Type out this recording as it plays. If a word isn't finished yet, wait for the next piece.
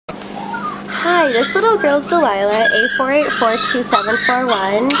Hi, this little girl's Delilah,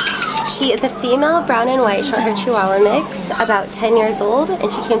 A4842741. She is a female brown and white short-haired Chihuahua mix, about 10 years old, and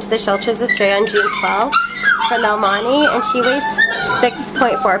she came to the shelter as a stray on June 12th from Monte, and she weighs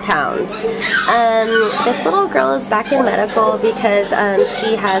 6.4 pounds. This little girl is back in medical because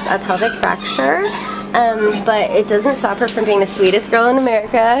she has a pelvic fracture, but it doesn't stop her from being the sweetest girl in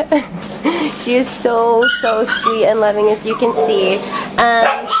America. She is so sweet and loving, as you can see.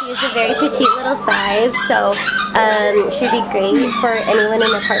 She is a very petite little size, so she'd be great for anyone in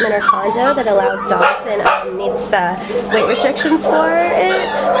an apartment or condo that allows dogs and meets the weight restrictions for it.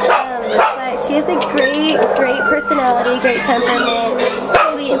 But she has a great personality, great temperament,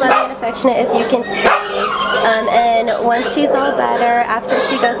 sweet, loving, and affectionate, as you can see. And once she's all better, after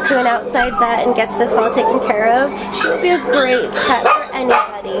she goes to an outside vet and gets this all taken care of, she'll be a great pet for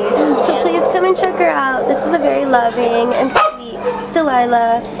anybody. So please come and check her out. This is a very loving and sweet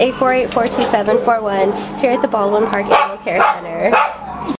Delilah, A4842741, here at the Baldwin Park Animal Care Center.